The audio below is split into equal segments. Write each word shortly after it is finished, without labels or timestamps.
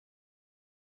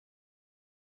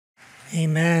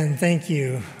Amen. Thank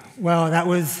you. Well, that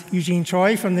was Eugene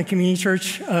Choi from the Community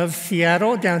Church of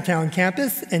Seattle, downtown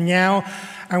campus. And now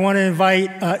I want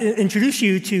to introduce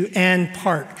you to Ann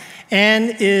Park.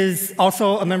 Ann is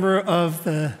also a member of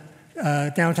the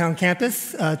downtown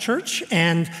campus church,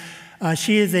 and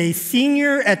she is a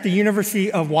senior at the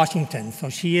University of Washington. So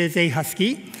she is a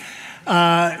Husky.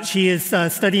 She is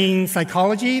studying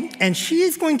psychology, and she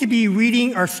is going to be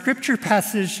reading our scripture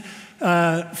passage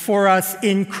for us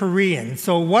in Korean.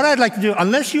 So what I'd like to do,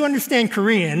 unless you understand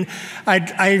Korean,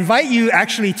 I invite you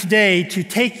actually today to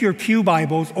take your pew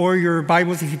Bibles or your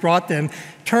Bibles if you brought them,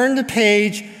 turn to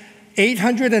page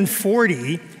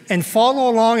 840 and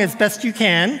follow along as best you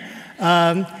can.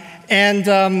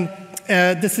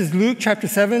 This is Luke chapter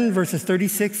 7, verses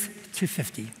 36 to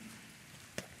 50.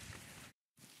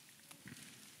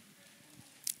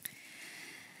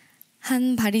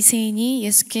 한 바리새인이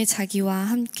예수께 자기와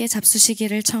함께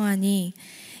잡수시기를 청하니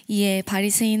이에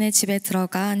바리새인의 집에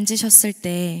들어가 앉으셨을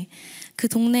때 그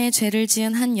동네에 죄를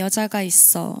지은 한 여자가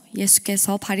있어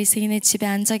예수께서 바리새인의 집에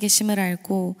앉아 계심을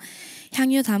알고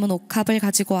향유 담은 옥합을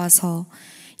가지고 와서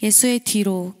예수의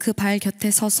뒤로 그 발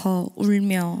곁에 서서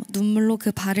울며 눈물로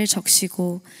그 발을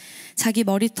적시고 자기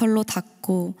머리털로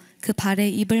닦고 그 발에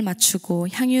입을 맞추고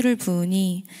향유를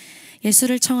부으니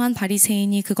예수를 청한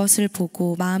바리새인이 그것을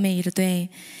보고 마음에 이르되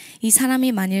이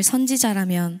사람이 만일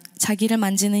선지자라면 자기를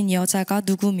만지는 이 여자가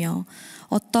누구며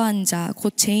어떠한 자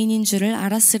곧 죄인인 줄을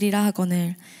알았으리라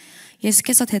하거늘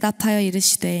예수께서 대답하여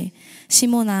이르시되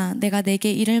시몬아 내가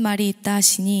내게 이를 말이 있다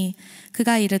하시니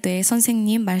그가 이르되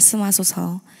선생님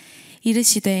말씀하소서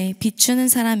이르시되 빚 주는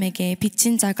사람에게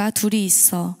빚진 자가 둘이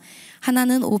있어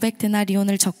하나는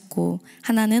 500데나리온을 졌고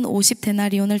하나는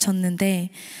 50데나리온을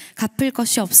졌는데 갚을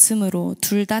것이 없으므로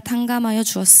둘 다 탕감하여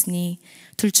주었으니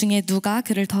둘 중에 누가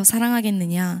그를 더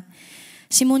사랑하겠느냐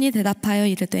시몬이 대답하여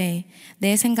이르되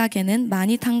내 생각에는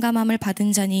많이 탕감함을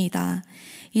받은 자니이다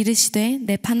이르시되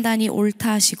내 판단이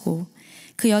옳다 하시고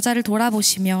그 여자를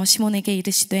돌아보시며 시몬에게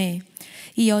이르시되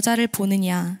이 여자를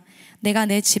보느냐 내가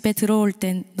내 집에 들어올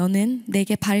땐 너는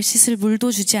내게 발 씻을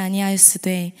물도 주지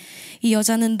아니하였으되 이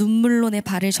여자는 눈물로 내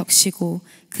발을 적시고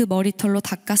그 머리털로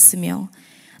닦았으며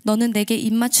너는 내게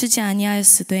입 맞추지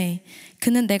아니하였으되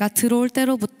그는 내가 들어올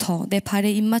때로부터 내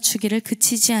발에 입 맞추기를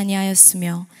그치지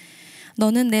아니하였으며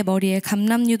너는 내 머리에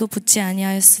감람류도 붓지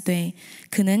아니하였으되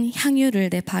그는 향유를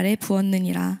내 발에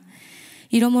부었느니라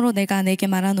이러므로 내가 내게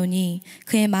말하노니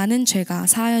그의 많은 죄가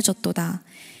사하여졌도다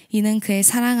이는 그의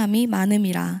사랑함이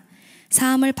많음이라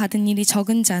사함을 받은 일이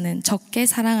적은 자는 적게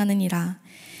사랑하느니라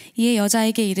이에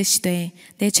여자에게 이르시되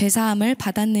내 죄사함을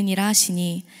받았느니라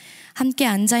하시니 함께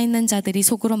앉아있는 자들이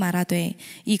속으로 말하되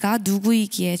이가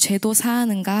누구이기에 죄도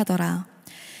사하는가 하더라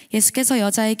예수께서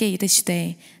여자에게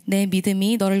이르시되 내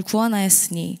믿음이 너를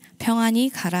구원하였으니 평안히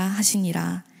가라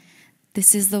하시니라.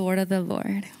 This is the word of the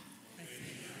Lord.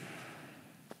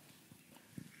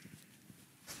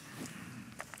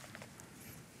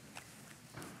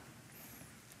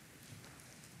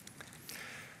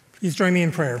 Please join me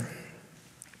in prayer.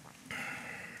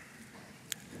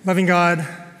 Loving God,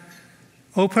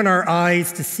 open our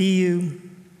eyes to see you,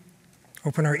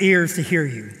 open our ears to hear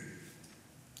you.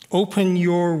 Open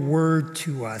your word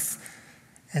to us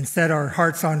and set our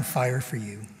hearts on fire for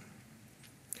you.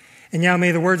 And now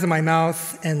may the words of my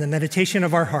mouth and the meditation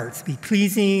of our hearts be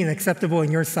pleasing and acceptable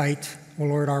in your sight, O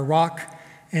Lord, our rock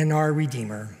and our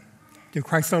redeemer. Through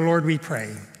Christ our Lord we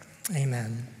pray.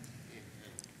 Amen.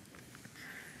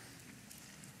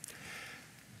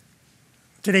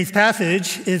 Today's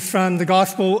passage is from the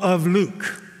Gospel of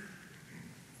Luke.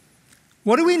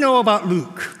 What do we know about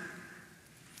Luke?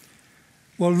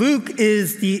 Well, Luke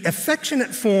is the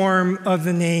affectionate form of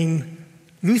the name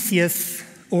Lucius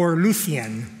or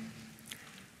Lucian.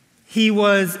 He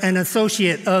was an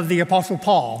associate of the Apostle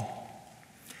Paul.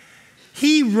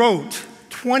 He wrote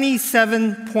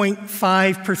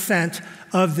 27.5%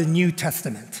 of the New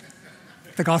Testament,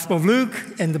 the Gospel of Luke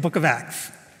and the book of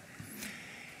Acts.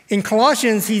 In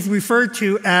Colossians, he's referred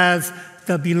to as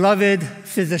the beloved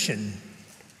physician.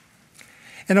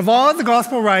 And of all the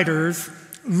gospel writers,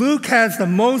 Luke has the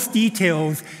most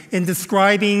details in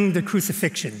describing the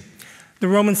crucifixion. The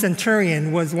Roman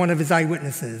centurion was one of his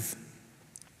eyewitnesses.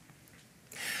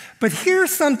 But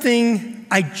here's something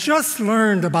I just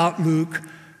learned about Luke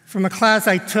from a class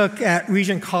I took at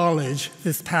Regent College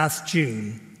this past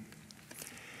June.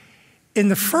 In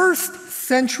the first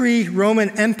century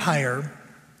Roman Empire,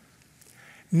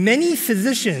 many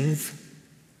physicians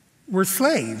were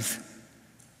slaves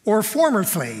or former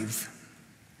slaves.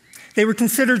 They were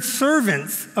considered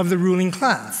servants of the ruling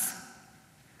class.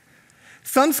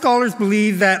 Some scholars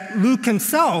believe that Luke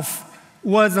himself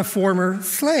was a former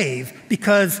slave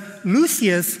because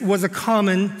Lucius was a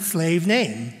common slave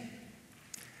name.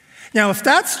 Now, if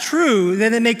that's true,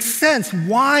 then it makes sense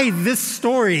why this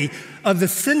story of the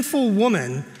sinful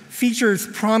woman features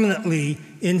prominently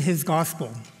in his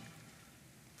gospel.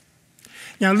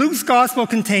 Now, Luke's gospel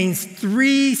contains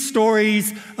 3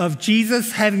 stories of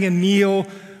Jesus having a meal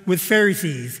with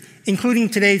Pharisees, including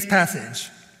today's passage.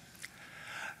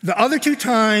 The other 2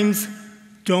 times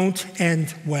don't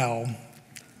end well.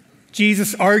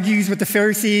 Jesus argues with the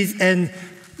Pharisees, and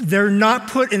they're not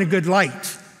put in a good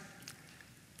light.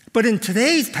 But in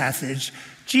today's passage,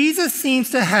 Jesus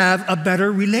seems to have a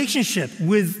better relationship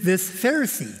with this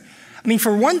Pharisee. I mean,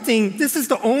 for one thing, this is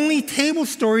the only table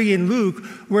story in Luke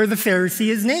where the Pharisee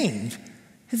is named.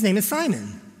 His name is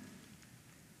Simon.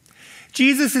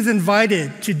 Jesus is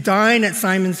invited to dine at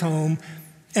Simon's home,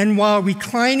 and while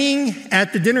reclining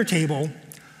at the dinner table,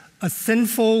 a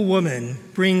sinful woman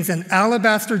brings an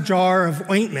alabaster jar of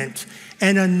ointment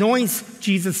and anoints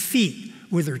Jesus' feet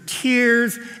with her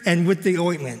tears and with the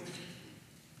ointment.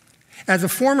 As a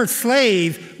former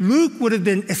slave, Luke would have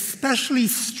been especially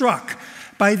struck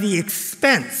by the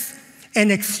expense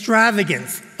and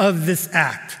extravagance of this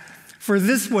act, for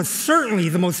this was certainly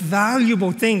the most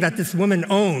valuable thing that this woman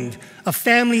owned, a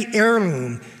family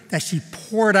heirloom that she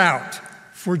poured out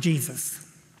for Jesus.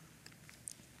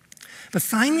 But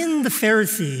Simon the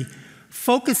Pharisee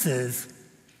focuses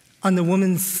on the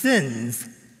woman's sins,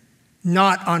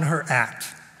 not on her act.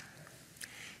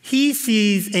 He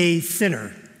sees a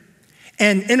sinner,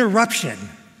 an interruption,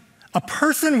 a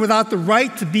person without the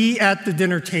right to be at the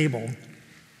dinner table.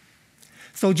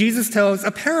 So Jesus tells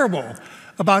a parable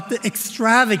about the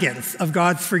extravagance of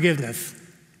God's forgiveness.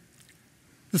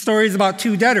 The story is about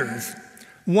 2 debtors,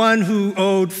 one who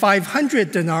owed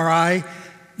 500 denarii,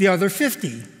 the other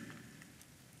 50.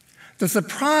 The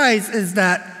surprise is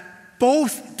that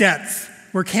both debts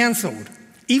were canceled,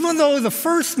 even though the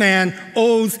first man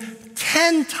owes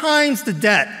 10 times the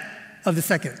debt of the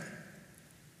second.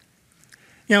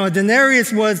 Now, a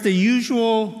denarius was the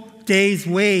usual day's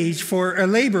wage for a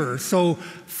laborer, so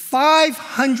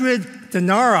 500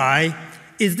 denarii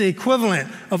is the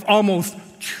equivalent of almost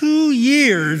 2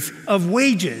 years of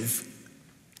wages.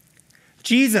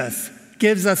 Jesus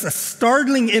gives us a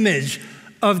startling image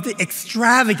of the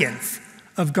extravagance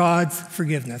of God's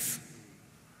forgiveness.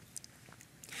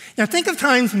 Now, think of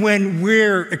times when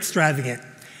we're extravagant,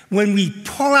 when we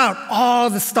pull out all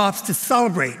the stops to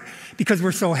celebrate because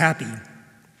we're so happy.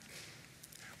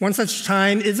 One such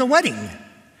time is a wedding.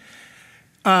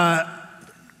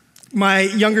 My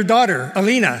younger daughter,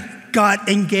 Alina, got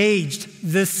engaged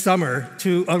this summer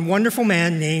to a wonderful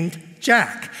man named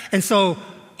Jack. And so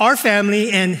our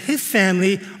family and his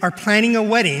family are planning a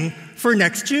wedding for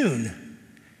next June.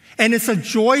 And it's a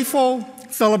joyful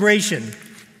celebration.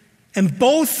 And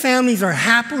both families are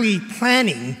happily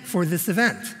planning for this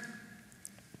event.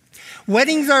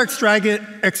 Weddings are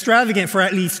extravagant for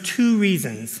at least 2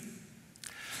 reasons.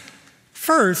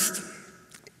 First,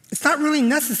 it's not really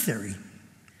necessary.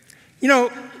 You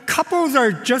know, couples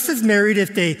are just as married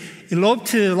if they elope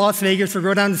to Las Vegas or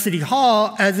go down to City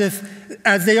Hall as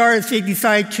they are if they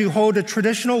decide to hold a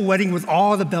traditional wedding with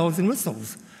all the bells and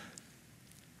whistles.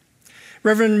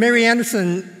 Reverend Mary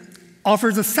Anderson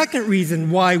offers a second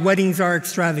reason why weddings are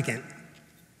extravagant.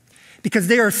 Because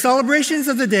they are celebrations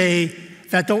of the day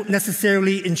that don't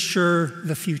necessarily ensure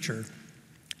the future.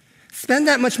 Spend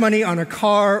that much money on a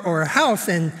car or a house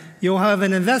and you'll have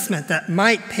an investment that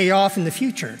might pay off in the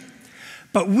future.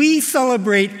 But we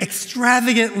celebrate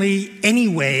extravagantly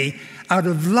anyway out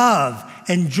of love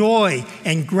and joy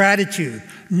and gratitude,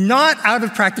 not out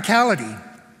of practicality.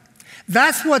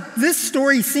 That's what this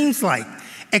story seems like,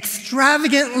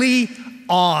 extravagantly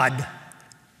odd.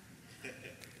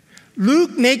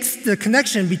 Luke makes the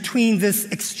connection between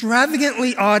this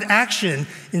extravagantly odd action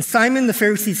in Simon the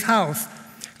Pharisee's house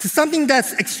to something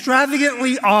that's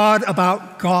extravagantly odd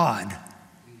about God.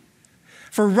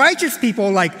 For righteous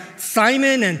people like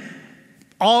Simon and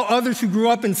all others who grew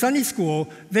up in Sunday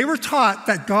school, they were taught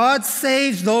that God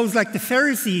saves those like the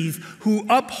Pharisees who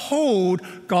uphold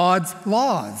God's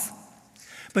laws.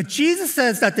 But Jesus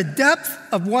says that the depth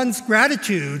of one's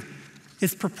gratitude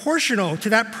is proportional to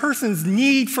that person's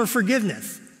need for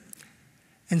forgiveness.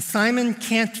 And Simon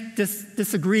can't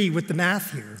disagree with the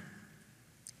math here.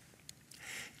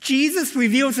 Jesus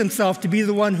reveals himself to be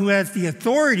the one who has the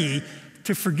authority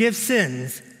to forgive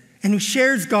sins and who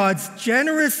shares God's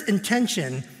generous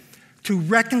intention to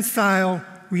reconcile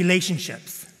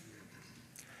relationships.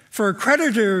 For a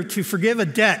creditor to forgive a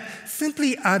debt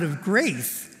simply out of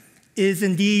grace is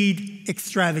indeed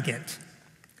extravagant.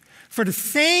 For the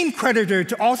same creditor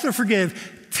to also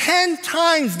forgive 10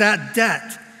 times that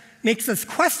debt makes us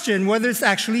question whether it's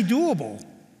actually doable.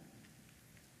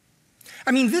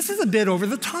 I mean, this is a bit over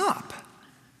the top.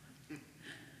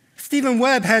 Stephen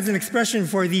Webb has an expression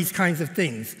for these kinds of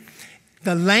things: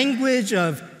 the language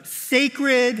of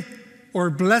sacred or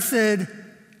blessed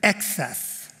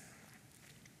excess.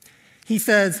 He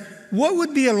says, what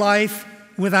would be a life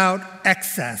without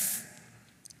excess?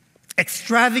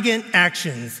 Extravagant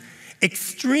actions,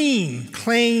 extreme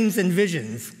claims and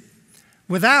visions,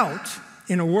 without,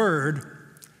 in a word,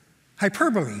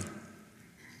 hyperbole.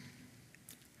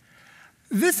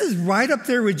 This is right up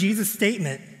there with Jesus'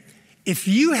 statement: if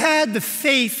you had the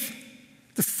faith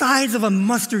the size of a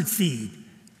mustard seed,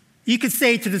 you could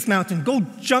say to this mountain, go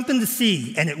jump in the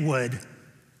sea, and it would.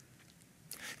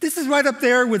 This is right up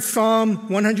there with Psalm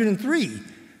 103,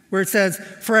 where it says,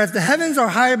 for as the heavens are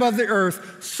high above the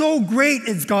earth, so great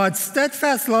is God's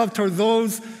steadfast love toward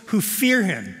those who fear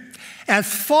him.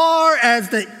 As far as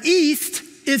the east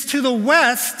is to the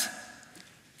west,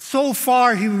 so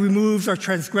far he removes our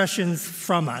transgressions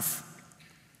from us.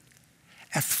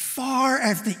 As far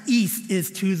as the east is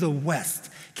to the west.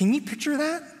 Can you picture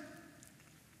that?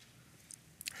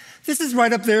 This is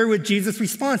right up there with Jesus'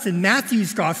 response in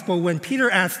Matthew's gospel when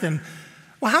Peter asked him,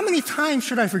 well, how many times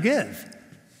should I forgive?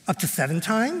 Up to 7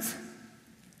 times?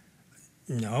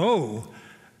 No,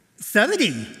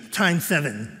 70 times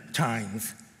 7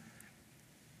 times.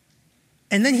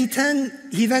 And then he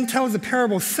then tells a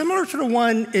parable similar to the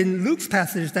one in Luke's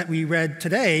passage that we read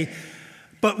today,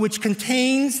 but which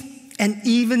contains an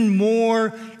even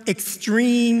more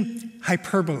extreme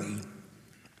hyperbole.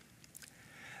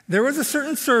 There was a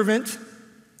certain servant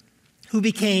who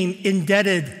became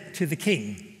indebted to the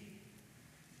king.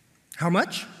 How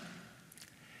much?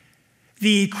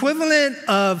 The equivalent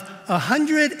of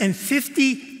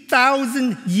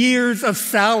 150,000 years of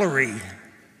salary.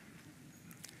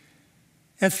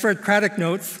 As Fred Craddock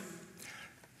notes,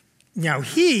 now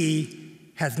he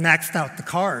has maxed out the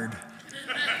card.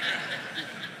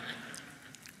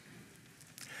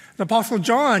 The Apostle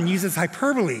John uses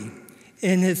hyperbole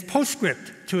in his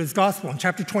postscript to his gospel in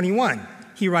chapter 21.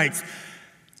 He writes,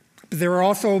 but there are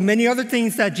also many other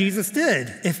things that Jesus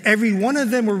did. If every one of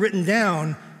them were written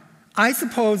down, I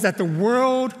suppose that the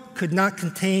world could not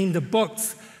contain the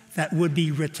books that would be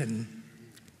written.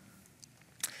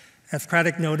 As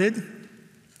Craddock noted,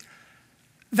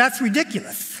 that's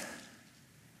ridiculous.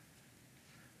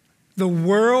 The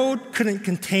world couldn't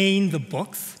contain the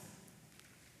books.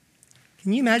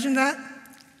 Can you imagine that?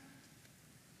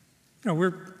 You know,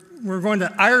 we're going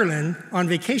to Ireland on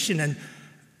vacation, and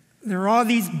there are all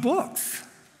these books.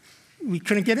 We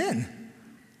couldn't get in.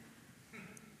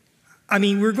 I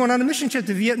mean, we're going on a mission trip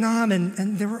to Vietnam,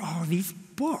 and there were all these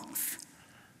books.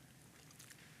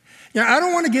 Now, I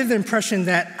don't want to give the impression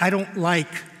that I don't like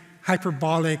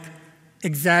hyperbolic,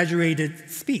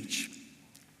 exaggerated speech.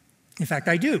 In fact,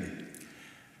 I do.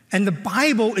 And the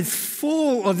Bible is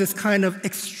full of this kind of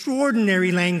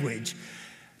extraordinary language.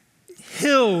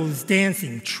 Hills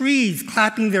dancing, trees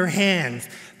clapping their hands,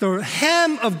 the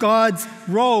hem of God's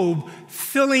robe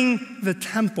filling the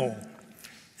temple.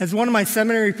 As one of my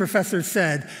seminary professors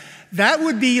said, that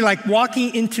would be like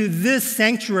walking into this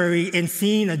sanctuary and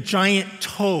seeing a giant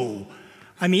toe.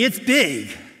 I mean, it's big.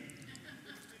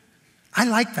 I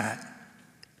like that.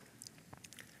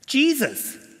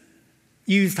 Jesus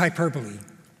used hyperbole.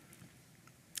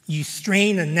 You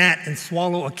strain a gnat and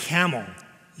swallow a camel,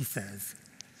 he says.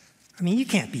 I mean, you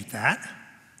can't beat that.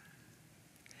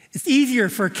 It's easier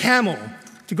for a camel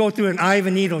to go through an eye of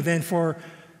a needle than for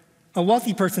a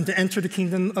wealthy person to enter the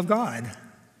kingdom of God.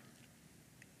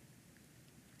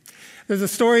 There's a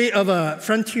story of a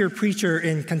frontier preacher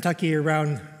in Kentucky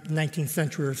around the 19th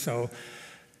century or so.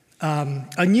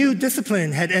 A new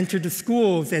discipline had entered the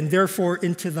schools and therefore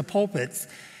into the pulpits.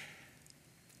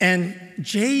 And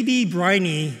J.B.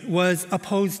 Briney was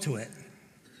opposed to it.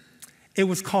 It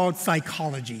was called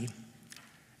psychology.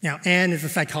 Now, Anne is a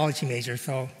psychology major,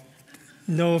 so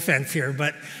no offense here,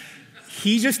 but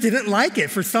he just didn't like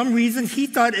it. For some reason, he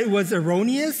thought it was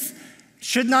erroneous,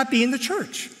 should not be in the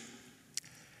church.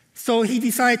 So he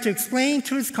decided to explain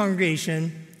to his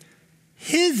congregation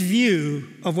his view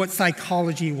of what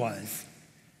psychology was.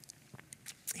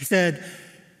 He said,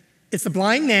 it's a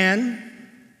blind man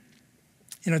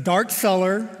in a dark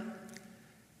cellar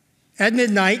at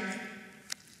midnight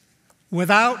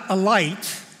without a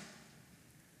light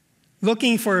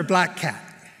looking for a black cat.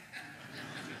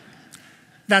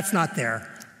 That's not there.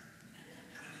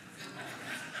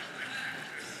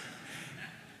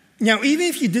 Now, even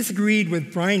if you disagreed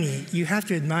with Briney, you have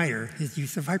to admire his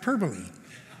use of hyperbole.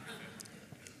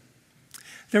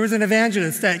 There was an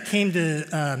evangelist that came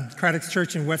to Craddock's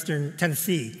Church in Western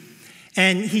Tennessee,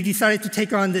 and he decided to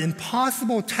take on the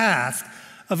impossible task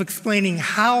of explaining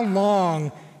how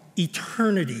long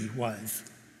eternity was.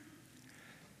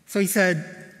 So he said,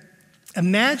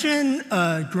 imagine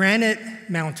a granite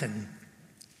mountain.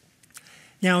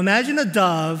 Now imagine a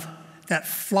dove that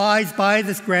flies by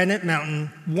this granite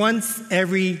mountain once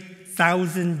every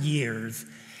 1,000 years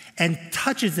and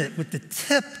touches it with the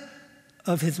tip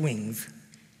of his wings.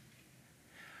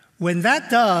 When that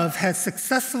dove has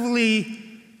successfully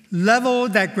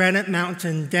leveled that granite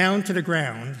mountain down to the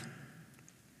ground,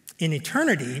 in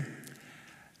eternity,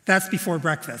 that's before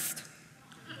breakfast.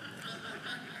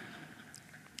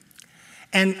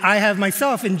 And I have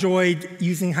myself enjoyed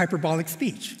using hyperbolic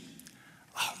speech.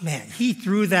 Oh man, he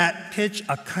threw that pitch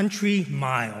a country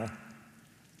mile.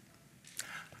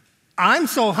 I'm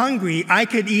so hungry, I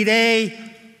could eat a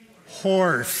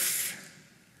horse.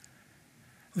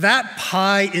 That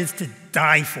pie is to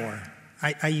die for.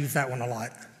 I use that one a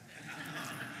lot.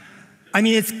 I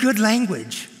mean, it's good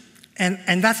language,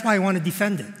 and that's why I want to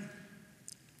defend it.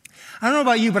 I don't know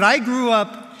about you, but I grew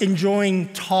up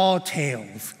enjoying tall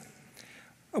tales.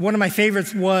 One of my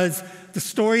favorites was the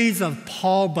stories of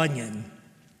Paul Bunyan.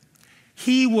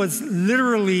 He was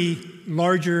literally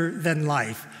larger than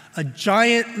life, a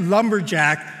giant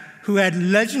lumberjack who had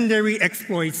legendary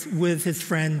exploits with his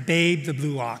friend Babe the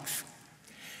Blue Ox.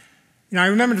 I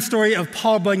remember the story of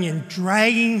Paul Bunyan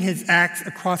dragging his axe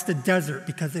across the desert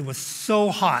because it was so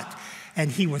hot and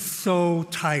he was so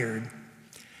tired.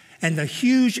 And the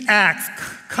huge axe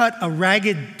cut a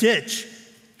ragged ditch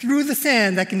through the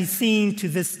sand that can be seen to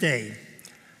this day.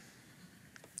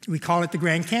 We call it the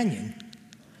Grand Canyon.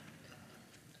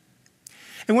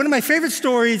 And one of my favorite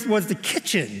stories was the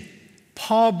kitchen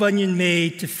Paul Bunyan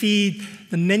made to feed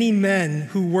the many men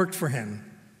who worked for him.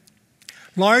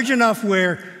 Large enough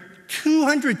where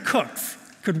 200 cooks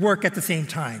could work at the same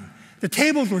time. The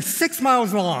tables were 6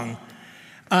 miles long,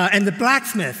 and the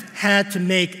blacksmith had to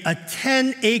make a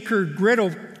 10-acre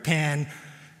griddle pan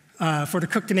for the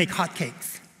cook to make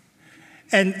hotcakes.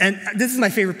 And this is my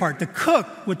favorite part. The cook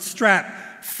would strap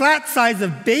flat sides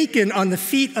of bacon on the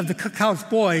feet of the cookhouse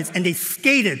boys, and they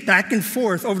skated back and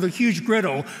forth over the huge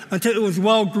griddle until it was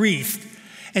well greased.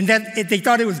 And then they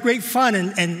thought it was great fun,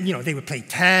 and they would play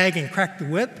tag and crack the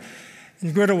whip. And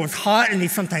the griddle was hot, and they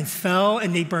sometimes fell,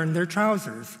 and they burned their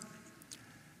trousers.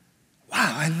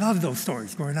 Wow, I love those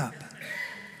stories growing up.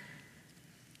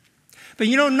 But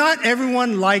not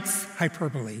everyone likes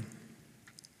hyperbole.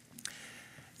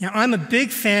 Now, I'm a big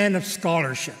fan of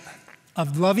scholarship,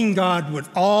 of loving God with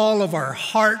all of our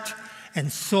heart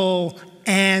and soul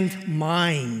and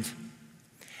mind.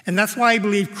 And that's why I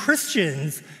believe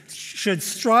Christians should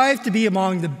strive to be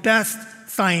among the best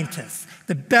scientists,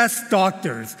 the best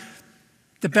doctors,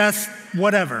 the best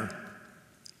whatever.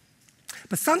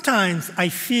 But sometimes I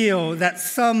feel that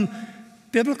some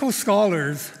biblical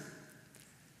scholars,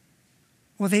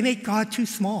 they make God too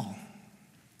small.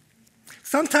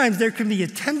 Sometimes there can be a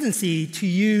tendency to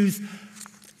use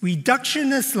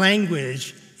reductionist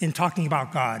language in talking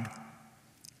about God.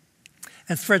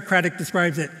 As Fred Craddock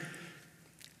describes it,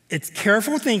 it's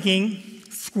careful thinking,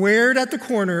 squared at the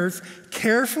corners,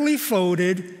 carefully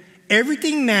folded,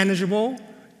 everything manageable,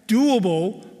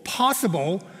 doable,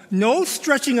 possible, no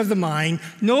stretching of the mind,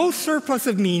 no surplus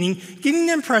of meaning, giving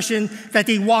the impression that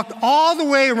they walked all the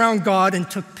way around God and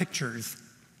took pictures.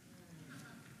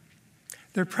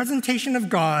 Their presentation of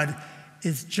God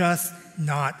is just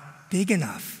not big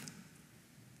enough.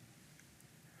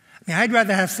 I'd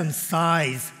rather have some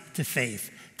size to faith,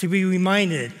 to be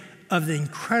reminded of the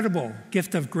incredible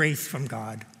gift of grace from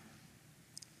God.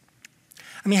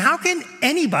 How can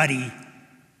anybody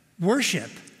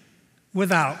worship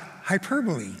without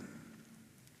hyperbole?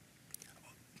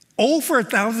 Oh, for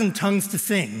 1,000 tongues to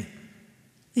sing.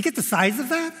 You get the size of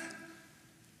that?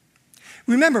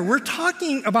 Remember, we're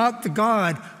talking about the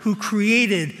God who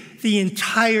created the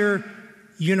entire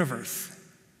universe.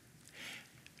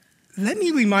 Let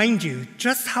me remind you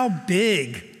just how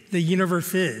big the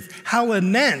universe is, how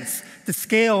immense the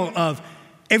scale of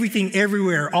everything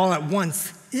everywhere all at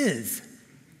once is.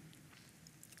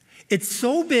 It's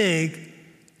so big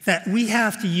that we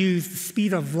have to use the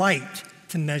speed of light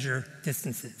to measure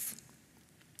distances.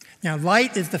 Now,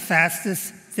 light is the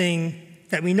fastest thing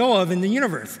that we know of in the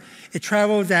universe. It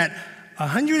travels at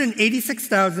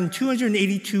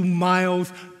 186,282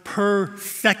 miles per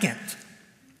second.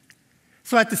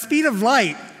 So at the speed of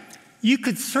light, you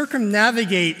could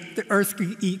circumnavigate the Earth's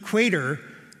equator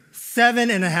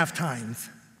 7.5 times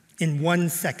in 1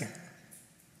 second.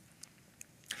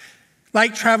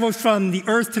 Light travels from the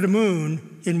Earth to the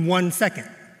moon in 1 second.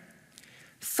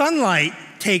 Sunlight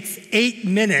takes 8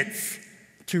 minutes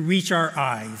to reach our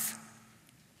eyes.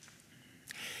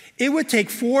 It would take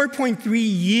 4.3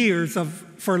 years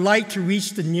for light to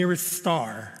reach the nearest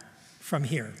star from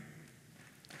here.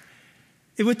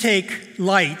 It would take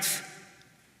light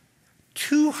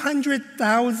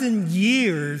 200,000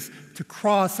 years to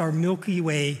cross our Milky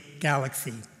Way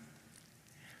galaxy.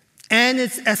 And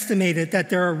it's estimated that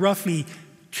there are roughly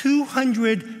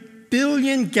 200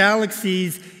 billion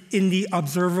galaxies in the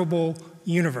observable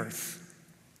universe.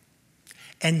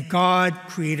 And God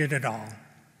created it all.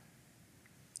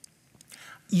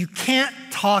 You can't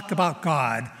talk about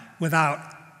God without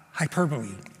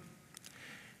hyperbole.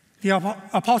 The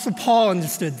Apostle Paul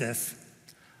understood this.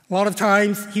 A lot of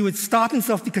times he would stop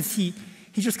himself because he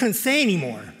just couldn't say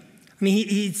anymore. I mean,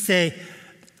 he'd say,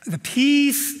 the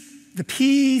peace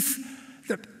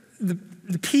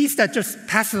that just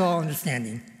passes all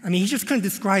understanding. I mean, he just couldn't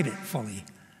describe it fully.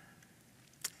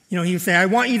 You know, he would say, I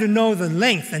want you to know the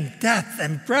length and depth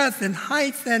and breadth and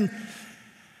height and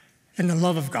the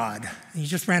love of God. And he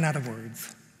just ran out of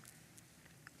words.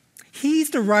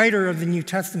 He's the writer of the New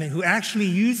Testament who actually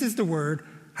uses the word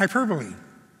hyperbole.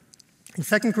 In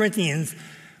 2 Corinthians,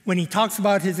 when he talks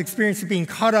about his experience of being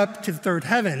caught up to the third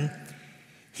heaven,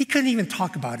 he couldn't even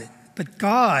talk about it. But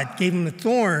God gave him a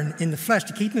thorn in the flesh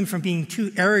to keep him from being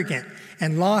too arrogant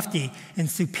and lofty and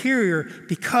superior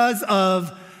because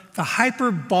of the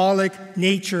hyperbolic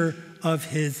nature of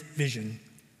his vision.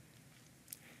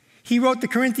 He wrote the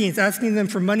Corinthians asking them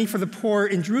for money for the poor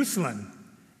in Jerusalem.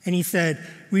 And he said,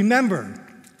 remember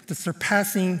the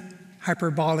surpassing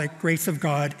hyperbolic grace of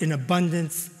God in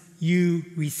abundance you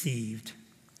received.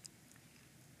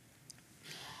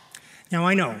 Now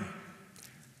I know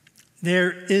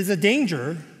there is a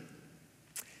danger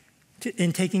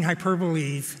in taking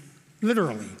hyperboles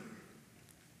literally.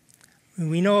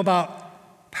 We know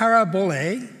about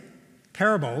paraboles,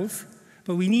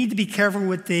 but we need to be careful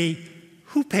with the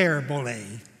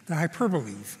hyperbole, the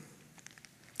hyperboles.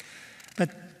 But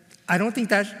I don't think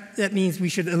that means we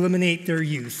should eliminate their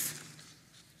use.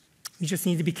 We just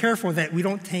need to be careful that we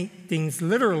don't take things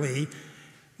literally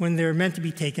when they're meant to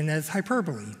be taken as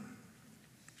hyperbole.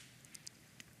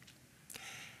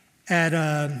 At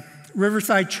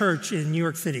Riverside Church in New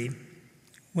York City,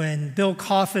 when Bill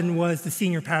Coffin was the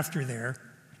senior pastor there,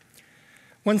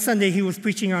 one Sunday he was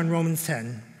preaching on Romans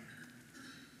 10.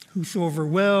 Whosoever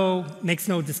will makes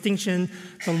no distinction.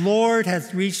 The Lord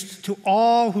has reached to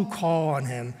all who call on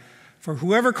him. For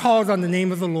whoever calls on the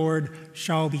name of the Lord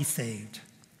shall be saved.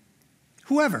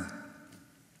 Whoever.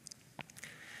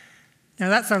 Now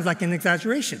that sounds like an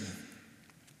exaggeration.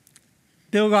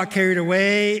 Bill got carried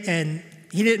away and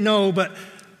he didn't know, but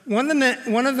one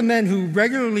of the men who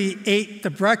regularly ate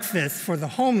the breakfast for the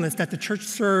homeless that the church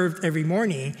served every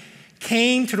morning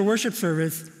came to the worship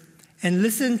service and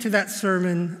listened to that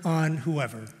sermon on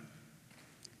whoever.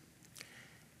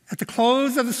 At the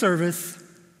close of the service,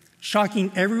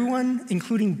 shocking everyone,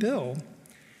 including Bill,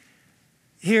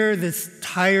 here this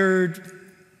tired,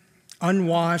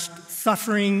 unwashed,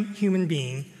 suffering human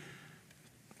being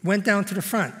went down to the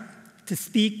front to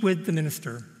speak with the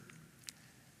minister,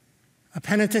 a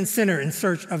penitent sinner in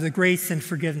search of the grace and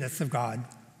forgiveness of God.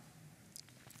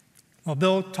 Well,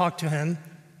 Bill talked to him,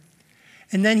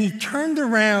 and then he turned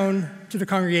around to the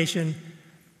congregation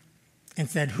and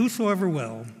said, whosoever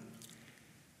will.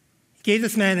 He gave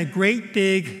this man a great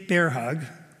big bear hug,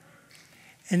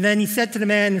 and then he said to the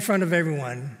man in front of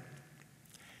everyone,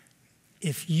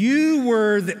 if you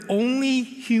were the only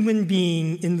human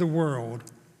being in the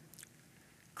world,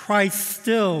 Christ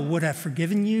still would have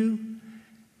forgiven you,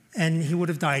 and he would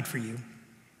have died for you.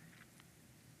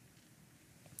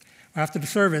 After the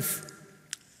service,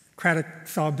 Craddock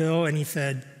saw Bill and he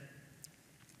said,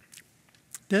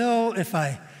 Bill, if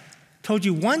I told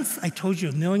you once, I told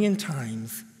you 1,000,000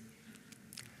 times.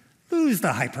 Lose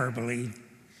the hyperbole.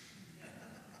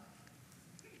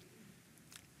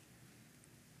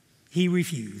 He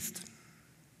refused.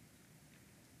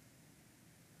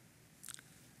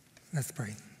 Let's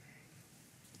pray.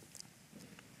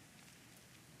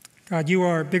 God, you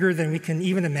are bigger than we can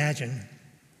even imagine,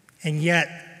 and yet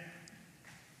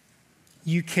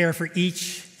you care for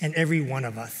each and every one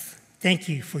of us. Thank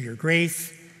you for your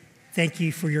grace. Thank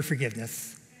you for your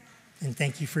forgiveness. And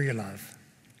thank you for your love.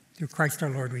 Through Christ our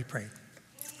Lord we pray.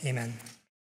 Amen.